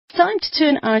time to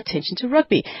turn our attention to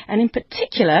rugby, and in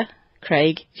particular,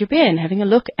 Craig Jubin, having a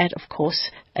look at, of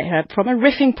course, from a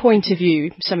reffing point of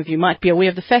view. Some of you might be aware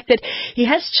of the fact that he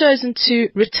has chosen to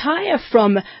retire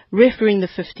from refereeing the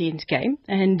 15th game,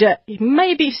 and you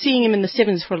may be seeing him in the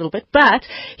 7s for a little bit, but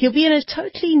he'll be in a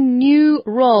totally new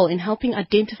role in helping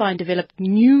identify and develop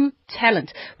new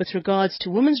talent with regards to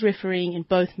women's refereeing in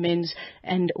both women's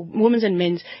and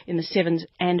men's in the 7s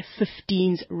and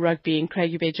 15s rugby. And Craig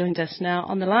Jubin joins us now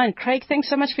on the line. Craig, thanks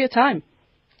so much for your time.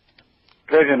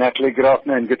 Pleasure, Natalie. Good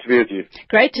afternoon. Good to be with you.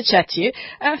 Great to chat to you.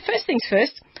 First things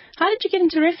first, how did you get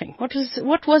into reffing?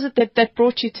 What was it that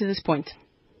brought you to this point?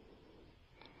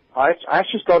 I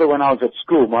actually started when I was at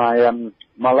school.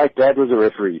 My late dad was a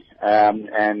referee,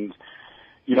 and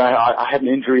you know, I had an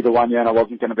injury the 1 year and I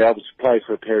wasn't going to be able to play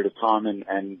for a period of time,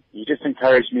 and he just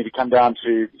encouraged me to come down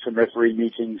to some referee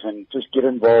meetings and just get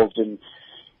involved and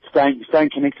staying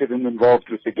connected and involved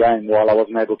with the game while I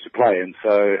wasn't able to play. And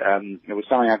so it was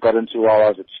something I got into while I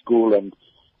was at school, and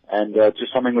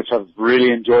just something which I've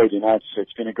really enjoyed. You know,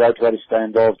 it's been a great way to stay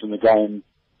involved in the game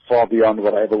far beyond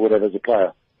what I ever would have as a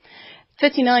player.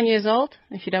 39 years old,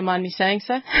 if you don't mind me saying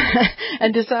so,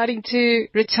 and deciding to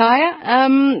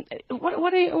retire.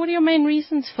 What are your main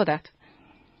reasons for that?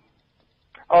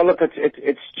 Oh, look,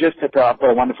 it's just that I've got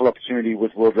a wonderful opportunity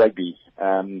with World Rugby.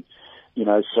 You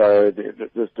know, so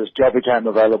this job became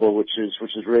available, which is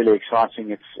really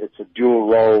exciting. It's a dual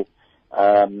role,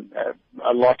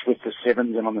 a lot with the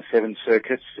 7s and on the 7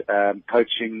 circuits,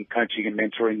 coaching and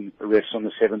mentoring refs on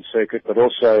the 7 circuit, but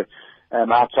also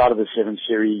outside of the 7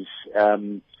 series,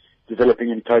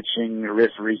 developing and coaching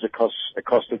referees across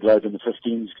the globe in the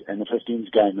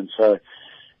 15s game. And so,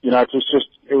 you know,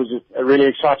 it was a really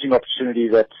exciting opportunity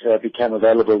that became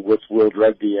available with World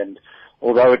Rugby. And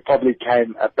although it probably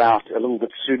came about a little bit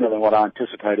sooner than what I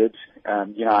anticipated,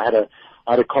 you know, I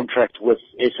had a contract with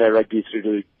SA Rugby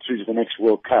through to the next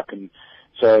World Cup, and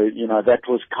so, you know, that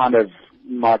was kind of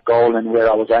my goal and where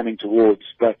I was aiming towards.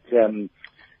 But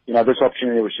you know, this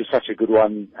opportunity was just such a good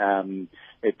one.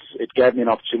 It gave me an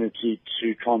opportunity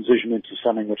to transition into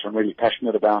something which I'm really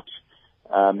passionate about.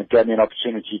 It gave me an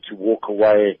opportunity to walk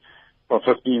away from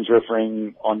 15s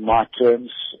refereeing on my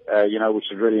terms, you know,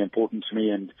 which is really important to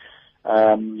me. And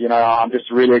you know, I'm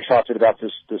just really excited about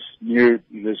this new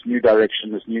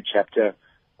direction, this new chapter,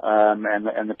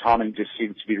 and the timing just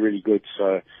seems to be really good.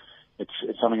 So it's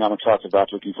something I'm excited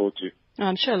about, looking forward to.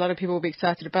 I'm sure a lot of people will be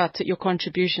excited about your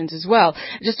contributions as well.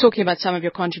 Just talking about some of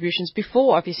your contributions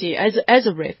before, obviously, as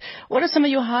a ref, what are some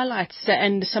of your highlights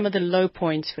and some of the low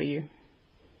points for you?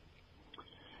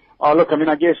 Oh, look, I mean,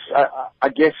 I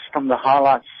guess from the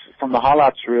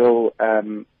highlights reel,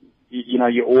 you know,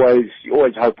 you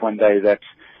always hope one day that,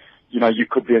 you know, you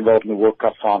could be involved in the World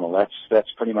Cup final.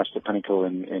 That's pretty much the pinnacle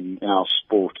in our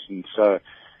sport. And so,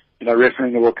 you know,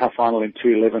 refereeing the World Cup final in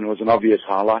 2011 was an obvious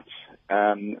highlight.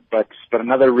 But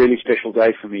another really special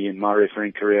day for me in my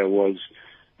refereeing career was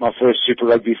my first Super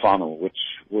Rugby final, which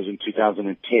was in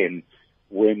 2010,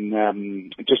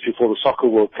 when just before the Soccer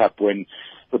World Cup, when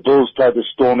the Bulls played the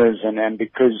Stormers, and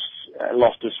because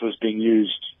Loftus was being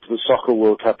used for the Soccer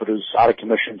World Cup, it was out of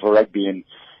commission for rugby,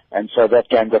 and so that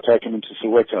game got taken into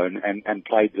Soweto and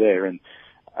played there, and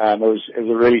it was a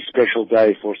really special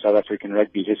day for South African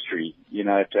rugby history. You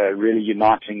know, it's a really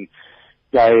uniting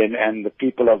day, and the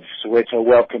people of Soweto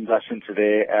welcomed us into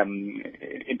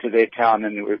their town,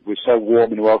 and it was so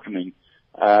warm and welcoming.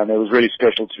 It was really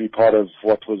special to be part of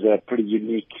what was a pretty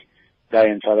unique day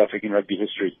in South African rugby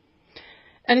history.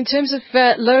 And in terms of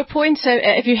low points, so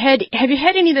have you had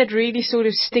any that really sort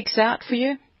of sticks out for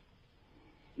you?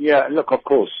 Yeah, look, of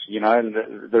course, you know,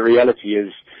 the reality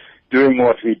is doing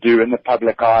what we do in the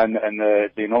public eye, and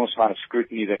the enormous amount of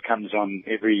scrutiny that comes on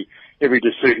every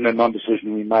decision and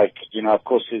non-decision we make. You know, of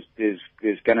course,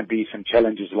 there's going to be some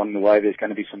challenges along the way. There's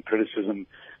going to be some criticism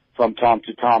from time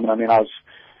to time. And I mean, I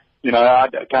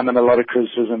came in a lot of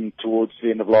criticism towards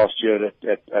the end of last year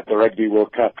at the Rugby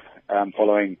World Cup,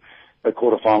 following a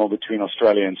quarterfinal between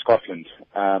Australia and Scotland.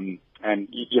 And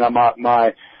you know,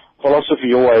 my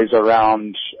philosophy always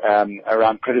around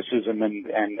criticism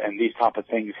and these type of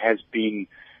things has been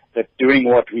that doing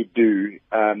what we do,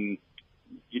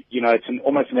 you know, it's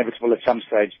almost inevitable at some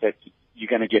stage that you're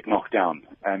going to get knocked down.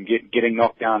 Getting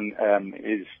knocked down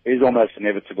is almost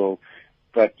inevitable,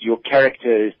 but your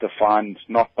character is defined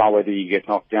not by whether you get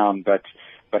knocked down, but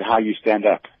how you stand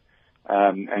up.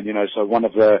 And you know, so one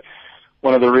of the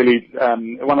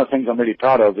things I'm really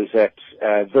proud of is that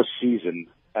this season,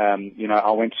 you know,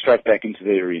 I went straight back into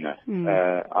the arena.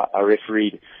 I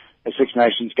refereed a Six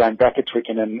Nations game back at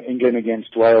Twickenham, England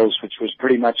against Wales, which was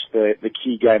pretty much the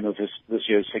key game of this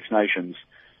year's Six Nations.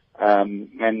 And,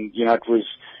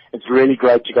 it's really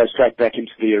great to go straight back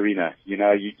into the arena.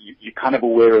 You're kind of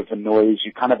aware of the noise.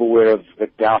 You're kind of aware of the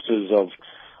doubters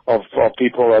of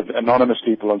people, of anonymous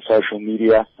people on social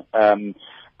media.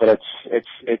 But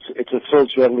it's a thrill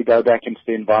to be able to go back into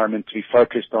the environment, to be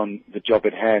focused on the job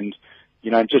at hand,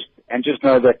 and just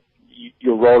know that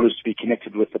your role is to be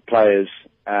connected with the players,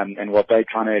 and what they're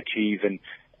trying to achieve and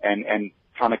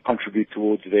trying to contribute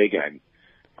towards their game.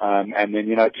 And then,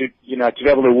 to be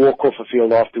able to walk off a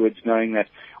field afterwards knowing that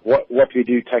what we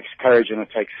do takes courage and it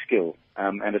takes skill.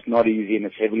 And it's not easy and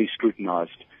it's heavily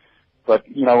scrutinized. But,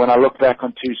 when I look back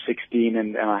on 2016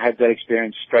 and I had that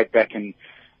experience straight back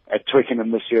at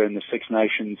Twickenham this year in the Six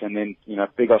Nations, and then,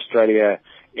 big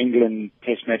Australia-England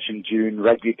test match in June,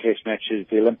 rugby test matches,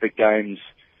 the Olympic Games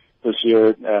this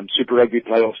year, Super Rugby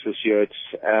playoffs this year, it's,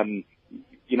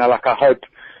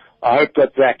 I hope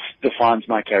that defines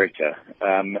my character.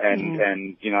 And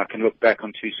I can look back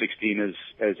on 2016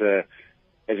 as a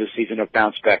season of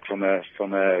bounce back from a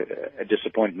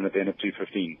disappointment at the end of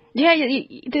 2015. Yeah,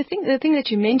 the thing that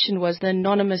you mentioned was the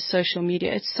anonymous social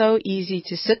media. It's so easy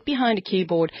to sit behind a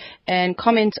keyboard and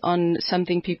comment on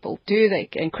something people do. They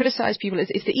can criticize people.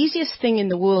 It's the easiest thing in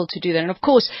the world to do that. And of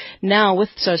course, now with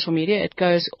social media, it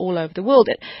goes all over the world.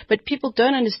 But people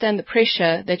don't understand the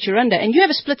pressure that you're under. And you have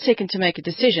a split second to make a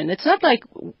decision. It's not like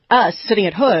us sitting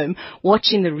at home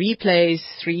watching the replays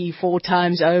 3-4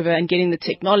 times over and getting the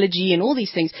technology and all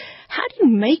these things. How do you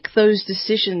make those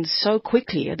decisions so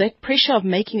quickly? That pressure of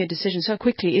making a decision so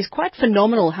quickly is quite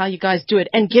phenomenal, how you guys do it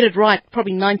and get it right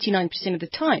probably 99% of the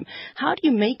time. How do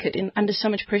you make it under so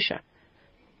much pressure?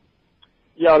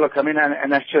 Yeah, look, I mean,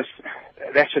 and that's just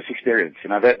experience,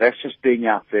 that's just being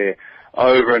out there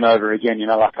over and over again.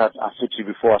 Like I said to you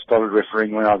before, I started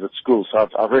refereeing when I was at school, so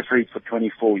I've refereed for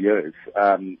 24 years.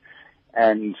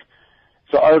 And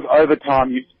so over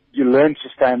time, you learn to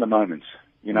stay in the moment.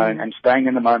 And staying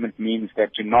in the moment means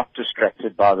that you're not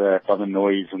distracted by the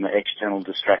noise and the external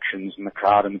distractions and the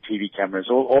crowd and the TV cameras,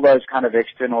 all those kind of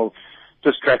external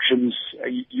distractions.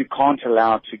 You can't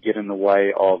allow to get in the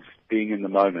way of being in the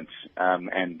moment,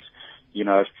 and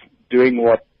doing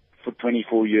what for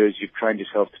 24 years you've trained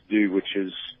yourself to do, which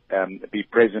is be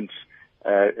present,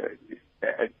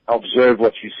 observe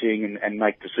what you're seeing and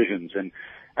make decisions. And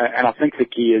I think the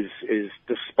key is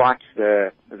despite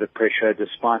the pressure,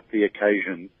 despite the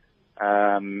occasion,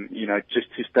 just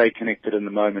to stay connected in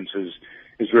the moment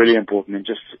is really important, and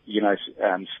just,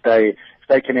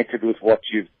 stay connected with what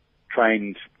you've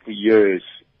trained for years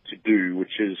to do,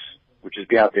 which is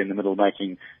be out there in the middle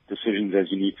making decisions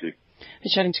as you need to.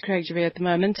 We're chatting to Craig Gericke at the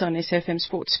moment on SFM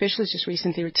Sports Specialist, just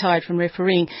recently retired from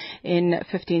refereeing in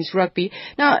 15s rugby.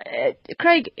 Now,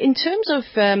 Craig, in terms of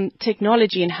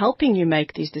technology and helping you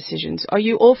make these decisions, are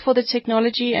you all for the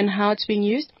technology and how it's being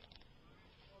used?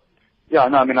 Yeah,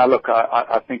 no, I mean,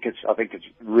 I think it's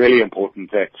really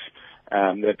important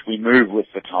that we move with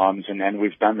the times, and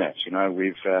we've done that.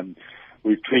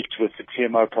 We've tweaked with the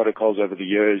TMO protocols over the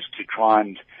years to try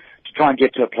and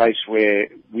get to a place where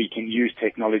we can use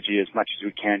technology as much as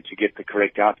we can to get the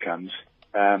correct outcomes.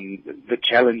 The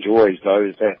challenge always, though,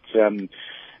 is that,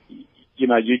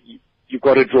 you've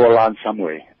got to draw a line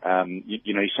somewhere.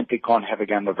 You simply can't have a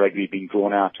game of rugby being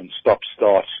drawn out and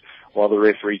stop-start while the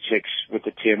referee checks with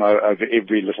the TMO over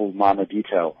every little minor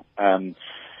detail. And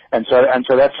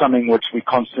so that's something which we're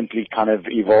constantly kind of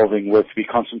evolving with.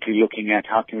 We're constantly looking at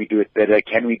how can we do it better?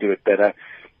 Can we do it better?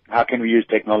 How can we use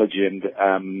technology? And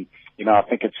I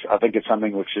think it's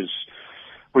something which is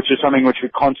something which we're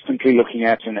constantly looking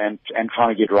at and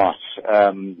trying to get right.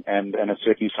 And it's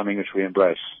certainly something which we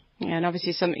embrace. Yeah, and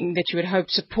obviously something that you would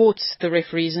hope supports the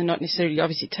referees and not necessarily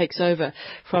obviously takes over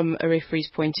from a referee's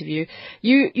point of view.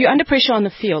 You're under pressure on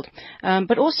the field,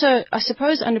 but also, I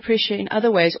suppose, under pressure in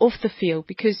other ways off the field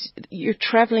because you're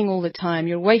traveling all the time,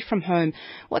 you're away from home.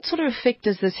 What sort of effect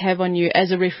does this have on you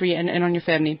as a referee and on your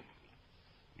family?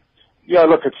 Yeah,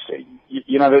 look, it's,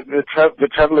 the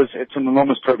travel is, it's an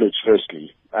enormous privilege,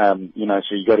 firstly. So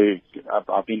you got to,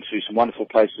 I've been to some wonderful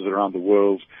places around the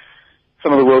world,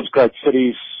 some of the world's great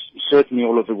cities, certainly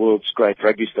all of the world's great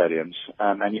rugby stadiums,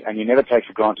 and you never take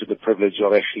for granted the privilege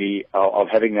of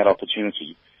having that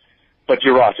opportunity. But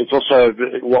you're right, it's also,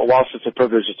 whilst it's a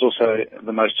privilege, it's also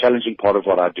the most challenging part of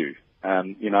what I do.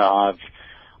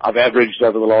 I've averaged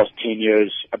over the last 10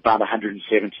 years about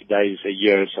 170 days a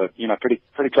year, so,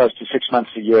 pretty close to 6 months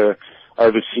a year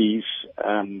overseas.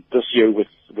 This year with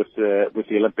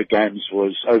the Olympic Games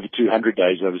was over 200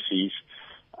 days overseas.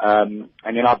 And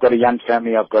I've got a young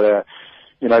family, I've got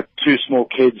two small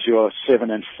kids who are 7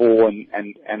 and 4,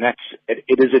 and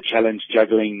it is a challenge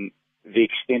juggling the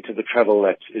extent of the travel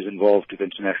that is involved with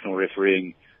international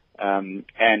refereeing,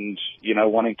 and, you know,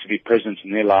 wanting to be present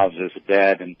in their lives as a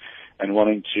dad and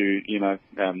wanting to, you know,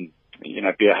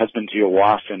 be a husband to your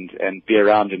wife and be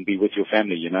around and be with your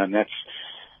family, you know, and that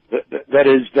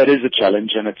is a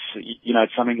challenge, and it's, you know,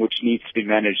 it's something which needs to be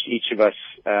managed. Each of us,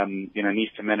 you know,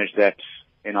 needs to manage that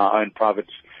in our own private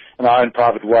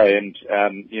way, and,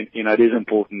 you know, it is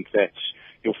important that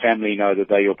your family know that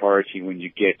they're your priority when you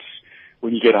get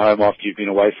home after you've been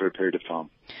away for a period of time.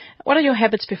 What are your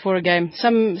habits before a game?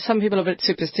 Some people are a bit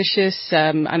superstitious.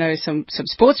 I know some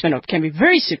sportsmen can be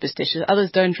very superstitious.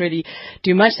 Others don't really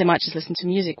do much. They might just listen to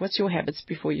music. What's your habits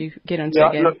before you get onto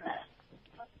a game? Look,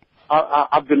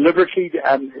 I've deliberately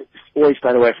always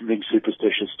stayed away from being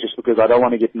superstitious, just because I don't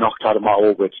want to get knocked out of my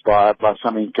orbits by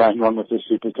something going wrong with this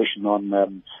superstition on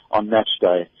match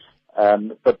day.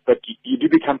 But you do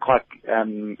become quite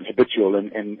habitual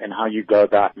in how you go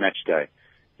about match day,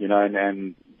 you know,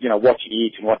 and you know what you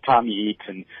eat and what time you eat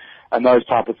and those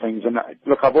type of things. And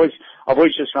look, I've always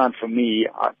just found, for me,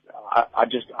 I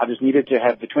just needed to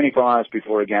have the 24 hours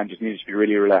before a game just needed to be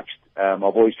really relaxed. I've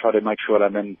always tried to make sure that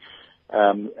I'm in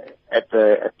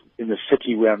the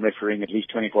city where I'm refereeing at least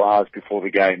 24 hours before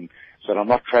the game, so that I'm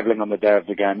not travelling on the day of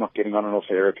the game, not getting on and off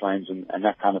the aeroplanes and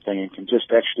that kind of thing, and can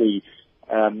just actually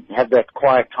have that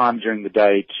quiet time during the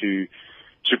day to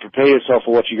prepare yourself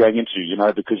for what you're going into, you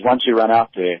know, because once you run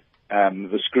out there,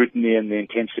 the scrutiny and the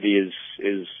intensity is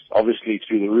obviously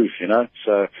through the roof, you know.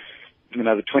 So, you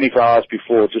know, the 24 hours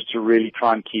before, just to really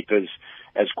try and keep as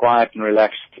quiet and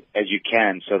relaxed as you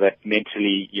can, so that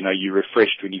mentally, you know, you're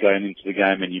refreshed when you're going into the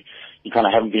game, and you kind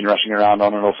of haven't been rushing around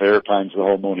on and off airplanes the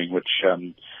whole morning, which,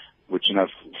 you know,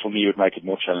 for me would make it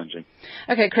more challenging.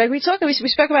 Okay, Craig, we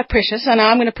spoke about pressure, so now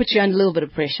I'm going to put you under a little bit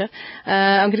of pressure.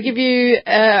 I'm going to give you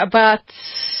about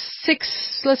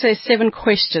 7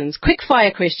 questions, quick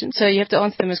fire questions, so you have to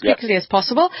answer them as quickly as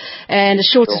possible and as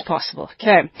short as possible.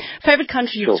 Okay. Favorite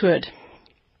country you've toured?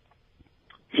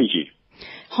 Fiji.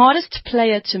 Hardest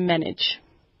player to manage?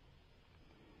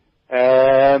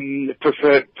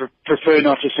 Prefer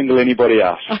not to single anybody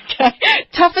out. Okay.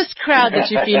 Toughest crowd that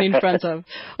you've been in front of?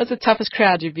 What's the toughest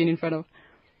crowd you've been in front of?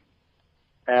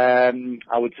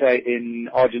 I would say in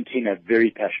Argentina,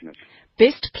 very passionate.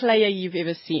 Best player you've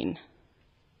ever seen?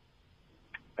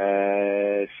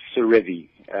 Serevi,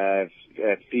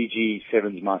 Fiji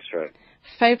Sevens maestro.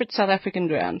 Favorite South African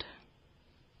ground?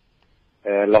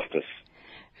 Loftus.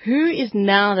 Who is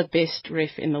now the best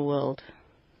ref in the world?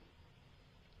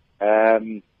 For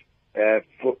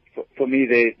me,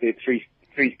 there are three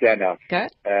standouts. Okay.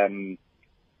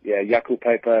 Jaco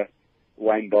Paper,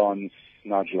 Wayne Barnes,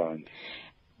 Nigel Owens.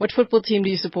 What football team do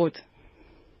you support?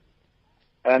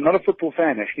 Not a football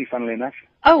fan, actually, funnily enough.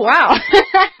 Oh, wow.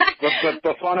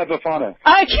 Bafana.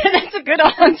 Okay, that's a good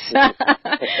answer.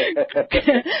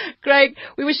 Craig,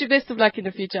 we wish you best of luck in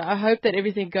the future. I hope that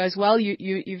everything goes well.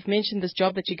 You've mentioned this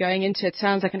job that you're going into. It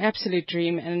sounds like an absolute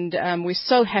dream, and we're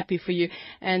so happy for you.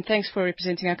 And thanks for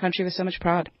representing our country with so much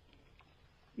pride.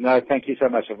 No, thank you so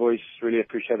much. I've always really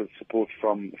appreciated the support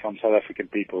from South African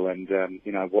people. And,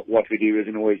 you know, what we do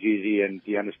isn't always easy, and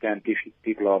you understand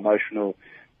people are emotional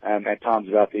at times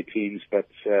about their teams, but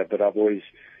I've always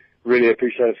really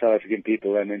appreciated South African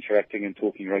people and interacting and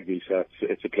talking rugby, so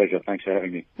it's a pleasure. Thanks for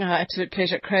having me. Absolute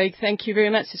pleasure, Craig. Thank you very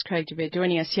much. This is Craig Gericke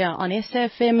joining us here on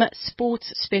SAFM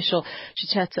Sports Special to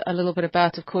chat a little bit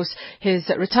about, of course, his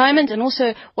retirement and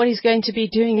also what he's going to be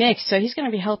doing next. So he's going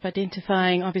to be help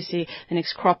identifying, obviously, the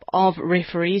next crop of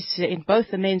referees in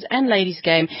both the men's and ladies'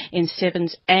 game in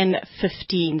 7s and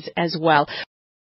 15s as well.